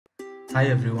Hi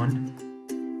everyone.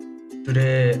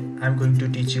 Today I'm going to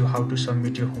teach you how to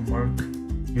submit your homework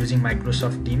using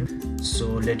Microsoft Teams. So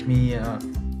let me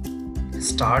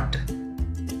start.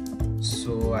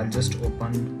 So I'll just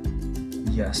open.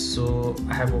 Yes, so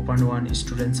I have opened one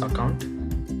student's account.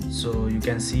 So you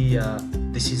can see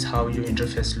this is how your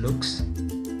interface looks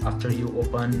after you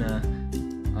open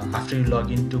after you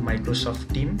log into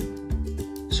Microsoft Teams.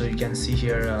 So you can see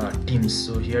here Teams.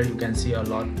 So here you can see a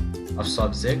lot of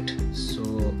subject. So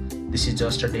this is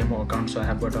just a demo account, so I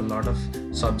have got a lot of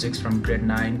subjects from grade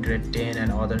 9, grade 10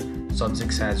 and other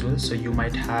subjects as well. So you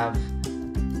might have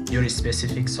your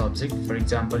specific subject. For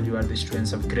example, you are the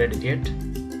students of grade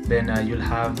 8, then you'll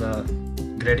have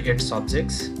grade 8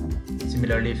 subjects.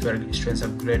 Similarly, if you are students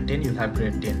of grade 10, you'll have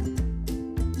grade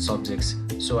 10 subjects.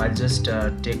 So I'll just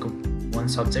take one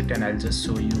subject and I'll just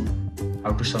show you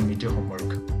how to submit your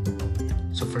homework.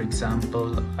 So for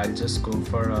example, I'll just go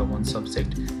for one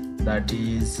subject, that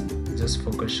is just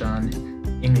focus on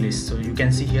English. So you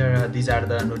can see here these are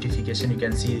the notification. You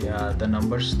can see the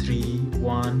numbers 3,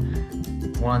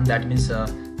 1, 1. That means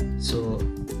so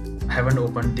I haven't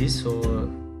opened this,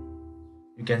 so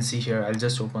you can see here. I'll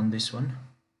just open this one.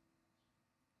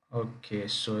 Okay,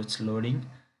 so it's loading,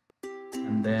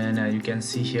 and then you can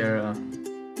see here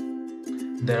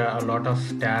there are a lot of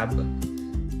tab.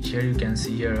 Here you can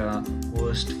see here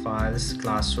host, files,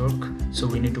 classwork. So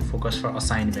we need to focus for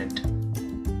assignment.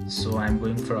 So I'm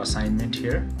going for assignment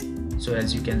here. So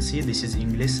as you can see, this is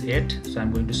English 8. So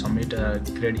I'm going to submit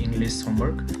grade English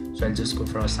homework. So I'll just go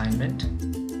for assignment,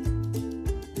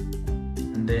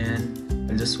 and then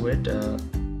I'll just wait.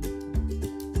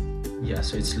 Yeah,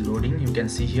 so it's loading. You can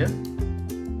see here.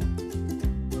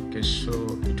 Okay, so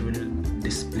it will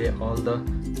display all the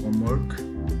homework.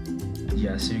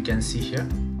 Yeah, so you can see here.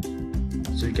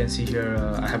 So you can see here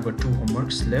I have got 2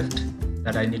 homeworks left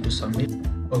that I need to submit.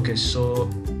 Okay, so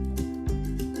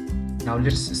now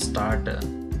let's start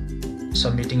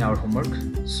submitting our homework.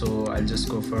 So I'll just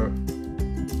go for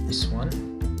this one.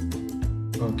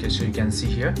 Okay, so you can see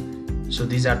here. So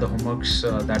these are the homeworks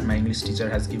that my English teacher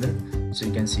has given. So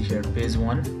you can see here page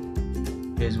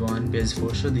 1, page 1, page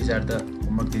 4. So these are the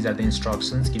homework, these are the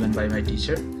instructions given by my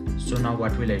teacher. So now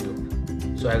what will I do?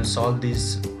 So I'll solve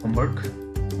this homework.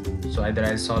 So either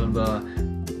I'll solve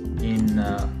in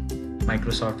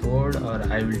Microsoft Word, or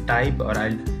I will type, or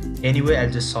anyway I'll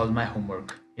just solve my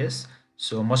homework. Yes,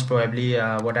 so most probably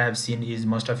what I have seen is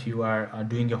most of you are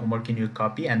doing your homework in your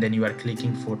copy and then you are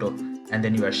clicking photo and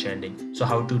then you are sharing. So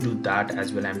how to do that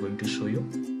as well, I'm going to show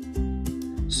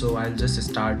you. So I'll just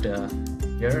start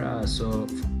here. So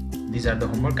these are the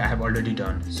homework I have already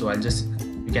done. So I'll just,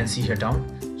 you can see here down.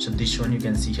 So this one you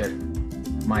can see here,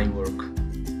 my work,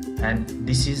 and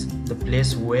this is the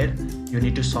place where you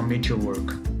need to submit your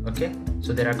work. Okay,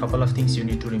 so there are a couple of things you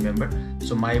need to remember.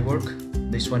 So my work,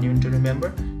 this one you need to remember,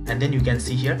 and then you can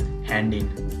see here hand in.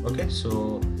 Okay,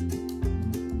 so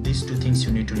these 2 things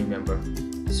you need to remember.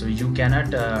 So you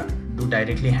cannot do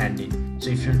directly hand in.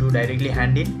 So if you do directly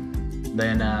hand in,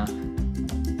 then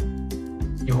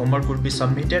your homework will be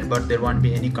submitted but there won't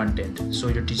be any content. So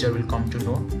your teacher will come to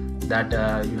know that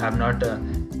you have not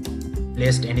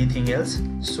placed anything else.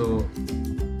 So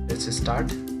let's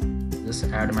start. Just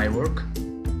add my work,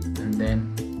 and then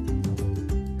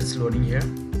it's loading here.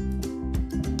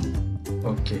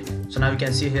 Okay, so now you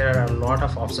can see here are a lot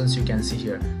of options you can see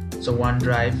here. So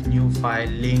OneDrive, new file,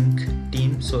 link,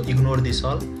 team. So ignore this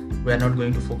all, we are not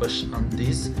going to focus on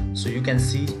this. So you can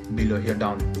see below here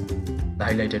down the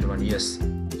highlighted one. Yes,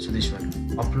 so this one,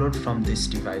 upload from this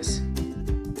device.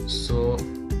 So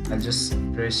I'll just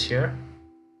press here,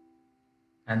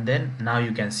 and then now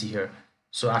you can see here.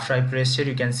 So after I press here,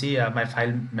 you can see my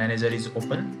file manager is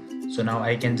open. So now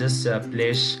I can just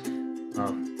place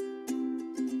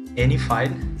any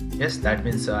file. Yes, that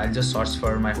means I'll just search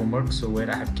for my homework. So where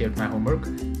I have kept my homework,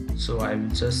 so I will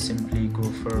just simply go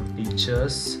for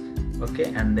pictures.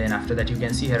 Okay, and then after that you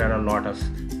can see here are a lot of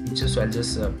pictures. So I'll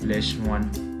just place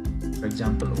one, for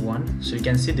example 1. So you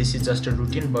can see this is just a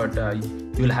routine, but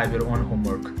you will have your own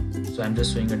homework. So I'm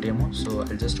just showing a demo. So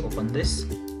I'll just open this,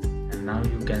 and now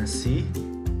you can see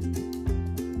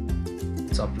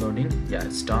it's uploading. Yeah,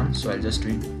 it's done. So I'll just do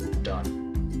it,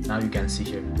 done. Now you can see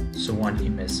here, so 1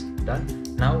 image done.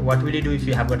 Now what will you do if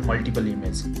you have got multiple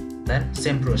images? Then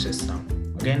same process. Now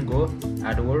again go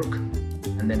add work,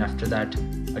 and then after that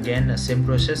again same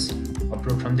process,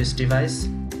 upload from this device,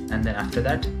 and then after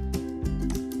that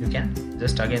you can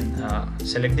just again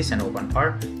select this and open.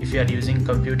 Or if you are using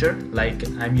computer like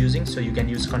I'm using, so you can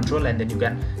use control and then you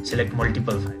can select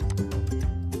multiple files.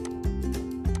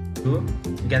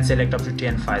 You can select up to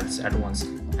 10 files at once,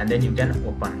 and then you can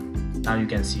open. Now you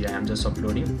can see I am just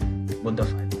uploading both the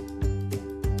files.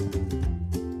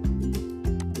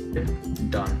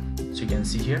 Done. So you can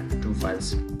see here 2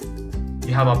 files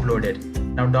you have uploaded.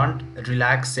 Now don't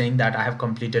relax saying that I have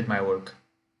completed my work.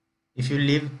 If you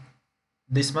leave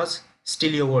this much,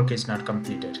 still your work is not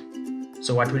completed.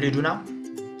 So what will you do now?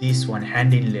 This one,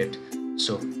 hand in late.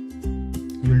 So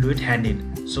you will do it hand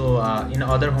in. So in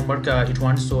other homework it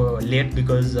wants so late,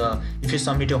 because if you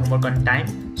submit your homework on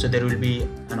time, so there will be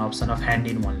an option of hand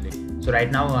in only. So right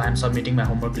now I am submitting my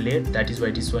homework late, that is why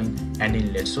it is showing hand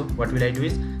in late. So what will I do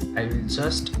is I will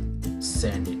just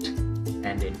send it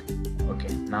hand in.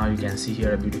 Okay, now you can see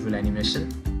here a beautiful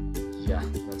animation. Yeah,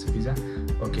 that's a pizza.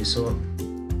 Okay, so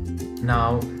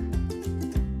now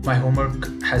my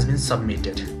homework has been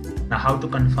submitted. Now how to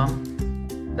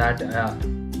confirm that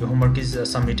your homework is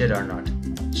submitted or not?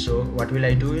 So what will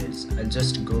I do is I'll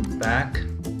just go back,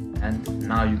 and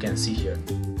now you can see here,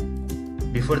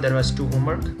 before there was 2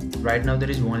 homework, right now there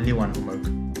is only 1 homework.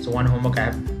 So 1 homework I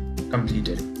have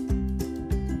completed,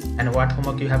 and what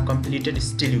homework you have completed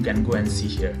still you can go and see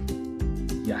here.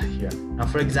 Yeah, here. Now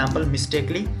for example,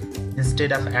 mistakenly,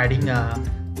 instead of adding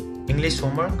English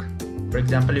homework, for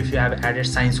example, if you have added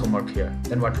science homework here,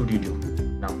 then what would you do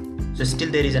now? So still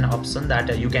there is an option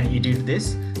that you can edit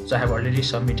this. So I have already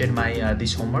submitted my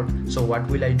this homework. So what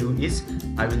will I do is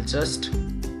I will just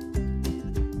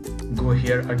go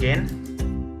here again.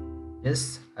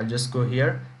 Yes, I'll just go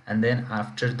here, and then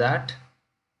after that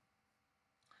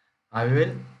I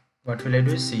will, what will I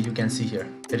do is, see, you can see here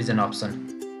there is an option.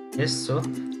 Yes, so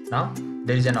now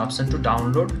there is an option to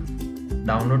download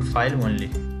file only.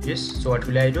 Yes, so what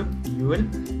will I do? You will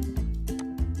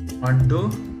undo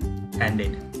hand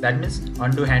in. That means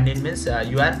undo hand in means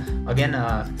you are again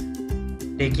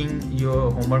taking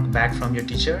your homework back from your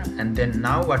teacher, and then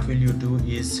now what will you do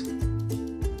is,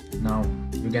 now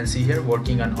you can see here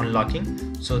working on unlocking.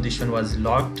 So this one was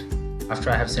locked after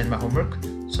I have sent my homework.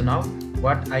 So now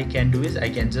what I can do is I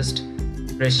can just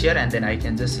press here, and then I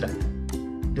can just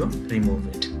do remove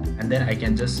it, and then I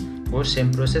can just go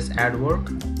same process, add work,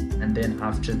 and then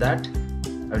after that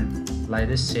I will apply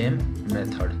the same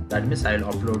method. That means I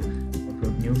will upload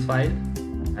new file,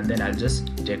 and then I'll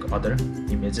just take other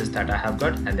images that I have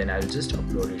got, and then I'll just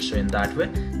upload it. So in that way,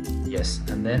 yes,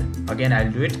 and then again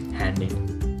I'll do it hand in,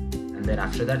 and then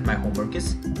after that my homework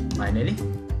is finally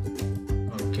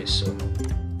okay. So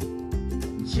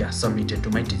yeah, submitted to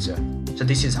my teacher. So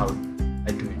this is how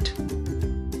I do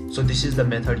it. So this is the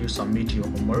method you submit your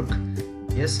homework.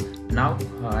 Yes, now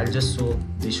I'll just show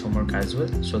this homework as well,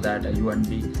 so that you won't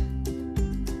be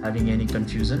having any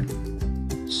confusion.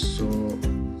 So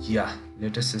yeah,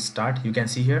 let us start. You can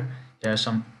see here there are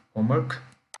some homework.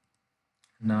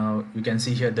 Now you can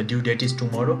see here the due date is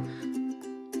tomorrow.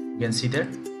 You can see there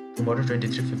tomorrow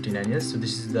 23:59. Yes, so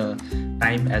this is the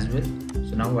time as well.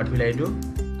 So now what will I do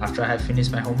after I have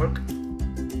finished my homework?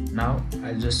 Now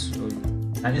I'll just show you.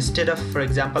 And instead of, for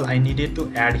example, I needed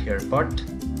to add here, but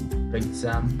for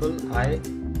example I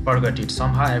forgot it,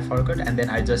 somehow I forgot, and then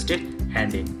I just did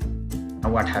hand in. Now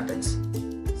what happens?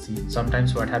 See,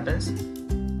 sometimes what happens,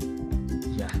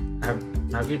 yeah, I have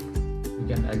now it,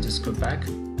 again I'll just go back,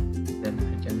 then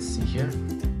I can see here,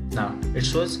 now it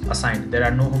shows assigned, there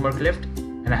are no homework left,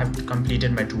 and I have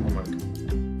completed my 2 homework.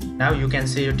 Now you can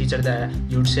say your teacher that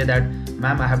you would say that,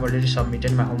 ma'am, I have already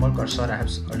submitted my homework, or sir, I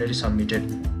have already submitted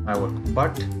my work,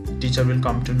 but teacher will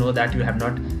come to know that you have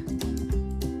not,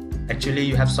 actually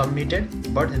you have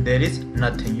submitted, but there is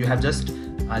nothing, you have just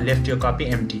left your copy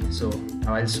empty. So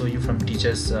now I'll show you from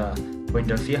teacher's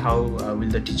point of view how will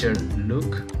the teacher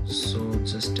look. So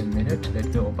just a minute, let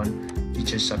me open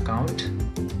teacher's account.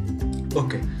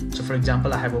 Okay, so for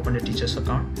example I have opened a teacher's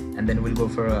account, and then we'll go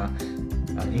for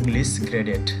English grade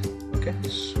 8. Okay,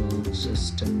 so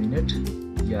just a minute.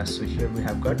 Yeah, so here we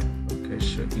have got, okay,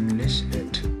 so English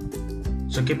 8.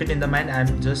 So keep it in the mind,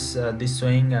 I'm just this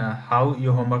showing how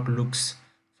your homework looks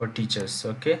for teachers.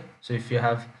 Okay, so if you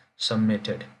have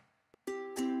submitted,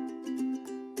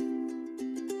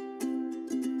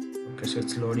 okay, so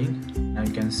it's loading. Now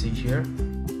you can see here.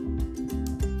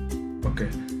 Okay,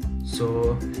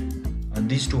 so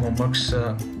these 2 homeworks,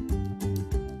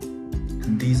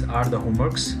 these are the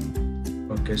homeworks.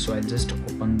 Okay, so I'll just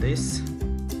open this,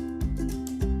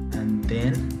 and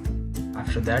then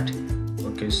after that,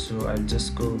 okay, so I'll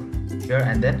just go here,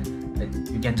 and then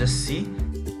you can just see.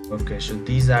 Okay, so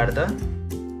these are the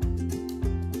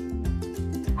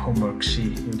homework.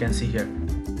 See, you can see here.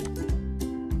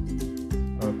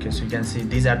 Okay, so you can see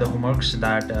these are the homeworks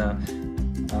that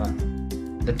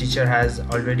the teacher has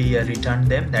already returned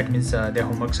them. That means their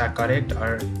homeworks are correct,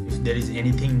 or if if there is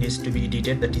anything needs to be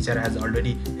edited, the teacher has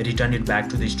already returned it back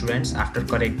to the students after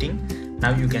correcting.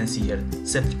 Now you can see here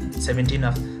 17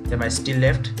 of them are still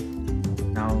left.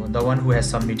 Now the one who has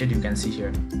submitted, you can see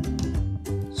here.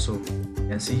 So you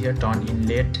can see here turn in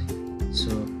late.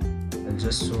 So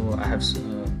I have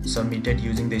submitted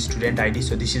using the student ID.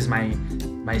 So this is my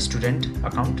student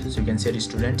account, so you can see the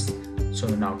students. So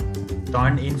now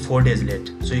turn in 4 days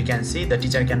late, so you can see the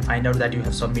teacher can find out that you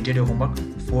have submitted your homework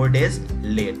 4 days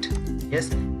late.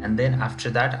 Yes, and then after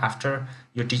that, after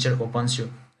your teacher opens your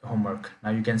homework,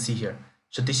 now you can see here.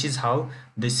 So this is how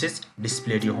this is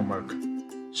displayed, your homework.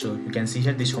 So you can see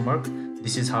here this homework,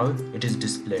 this is how it is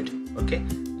displayed. Okay,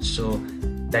 so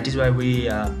that is why we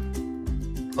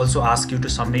also ask you to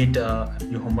submit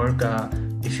your homework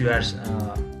if you are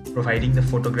providing the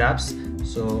photographs.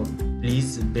 So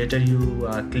please better you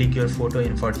click your photo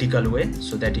in vertical way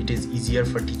so that it is easier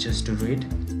for teachers to read.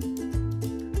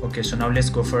 Okay, so now let's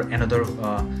go for another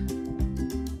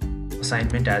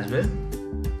assignment as well.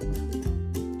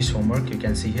 This homework you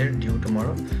can see here, due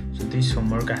tomorrow. So this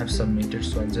homework I have submitted,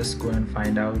 so I'll just go and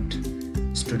find out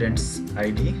student's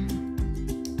ID.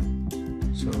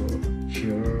 So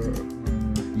here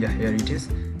yeah, here it is.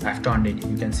 I've turned it.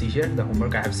 You can see here the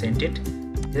homework I have sent it.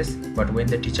 Yes, but when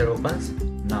the teacher opens,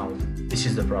 now this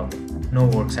is the problem, no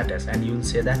work status, and you will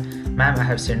say that, ma'am, I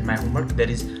have sent my homework, there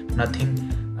is nothing.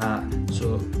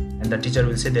 And the teacher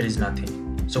will say there is nothing.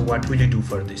 So what will you do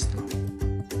for this now?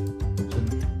 So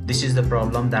this is the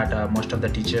problem that most of the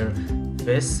teacher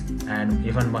face, and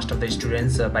even most of the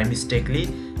students by mistakenly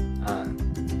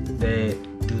they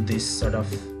do this sort of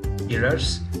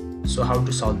errors. So how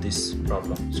to solve this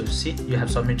problem? So see, you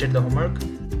have submitted the homework.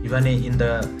 Even in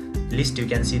the list you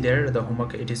can see there the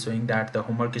homework, it is showing that the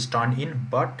homework is turned in,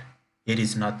 but it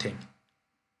is nothing.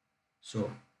 So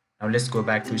now let's go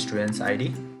back to student's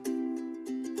ID.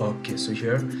 Okay, so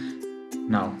here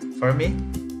now for me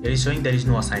it is showing there is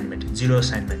no assignment, 0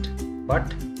 assignment,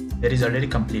 but there is already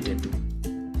completed 2.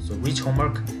 So which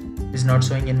homework is not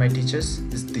showing in my teachers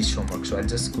is this homework. So I'll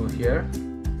just go here,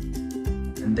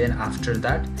 and then after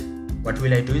that what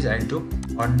will I do is I'll do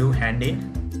undo hand in.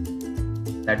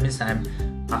 That means I'm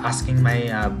asking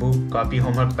my book copy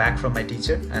homework back from my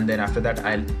teacher, and then after that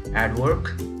I'll add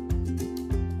work.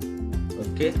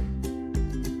 Okay,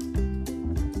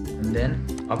 and then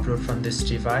upload from this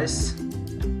device.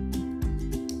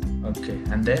 Okay,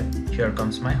 and then here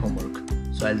comes my homework.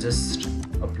 So I'll just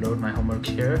upload my homework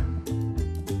here,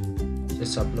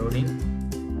 just uploading.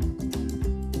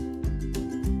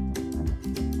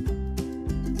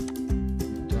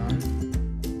 Done.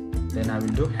 Then I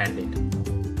will do hand in.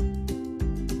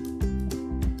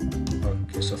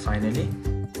 Okay, so finally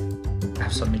I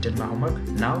have submitted my homework.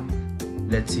 Now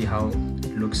let's see how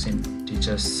it looks in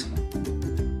teacher's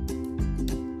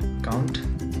account.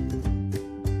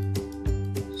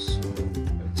 So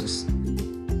I'll just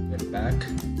get back,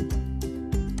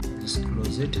 I'll just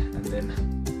close it, and then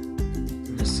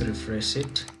just refresh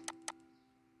it.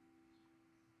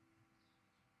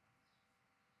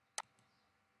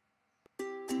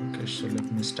 Okay, so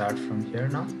let me start from here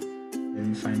now. Let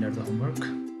me find out the homework.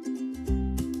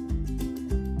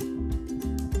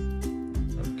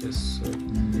 Okay, so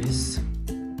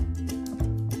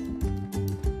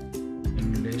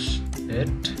English 8.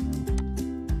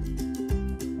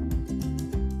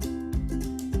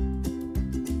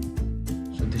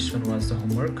 So this one was the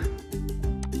homework.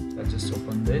 So I'll just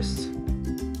open this,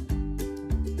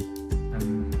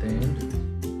 and then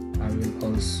I will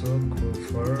also go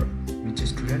for which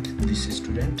student? This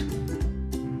student.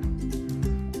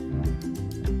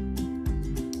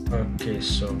 Okay,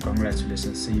 so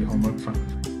congratulations, see your homework from.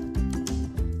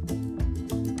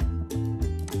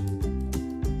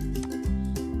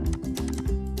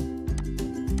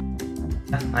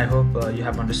 I hope you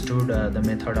have understood the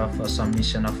method of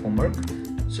submission of homework.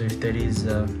 So if there is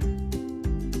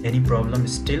any problem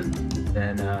still,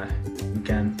 then you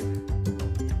can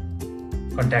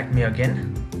contact me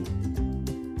again.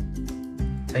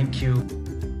 Thank you.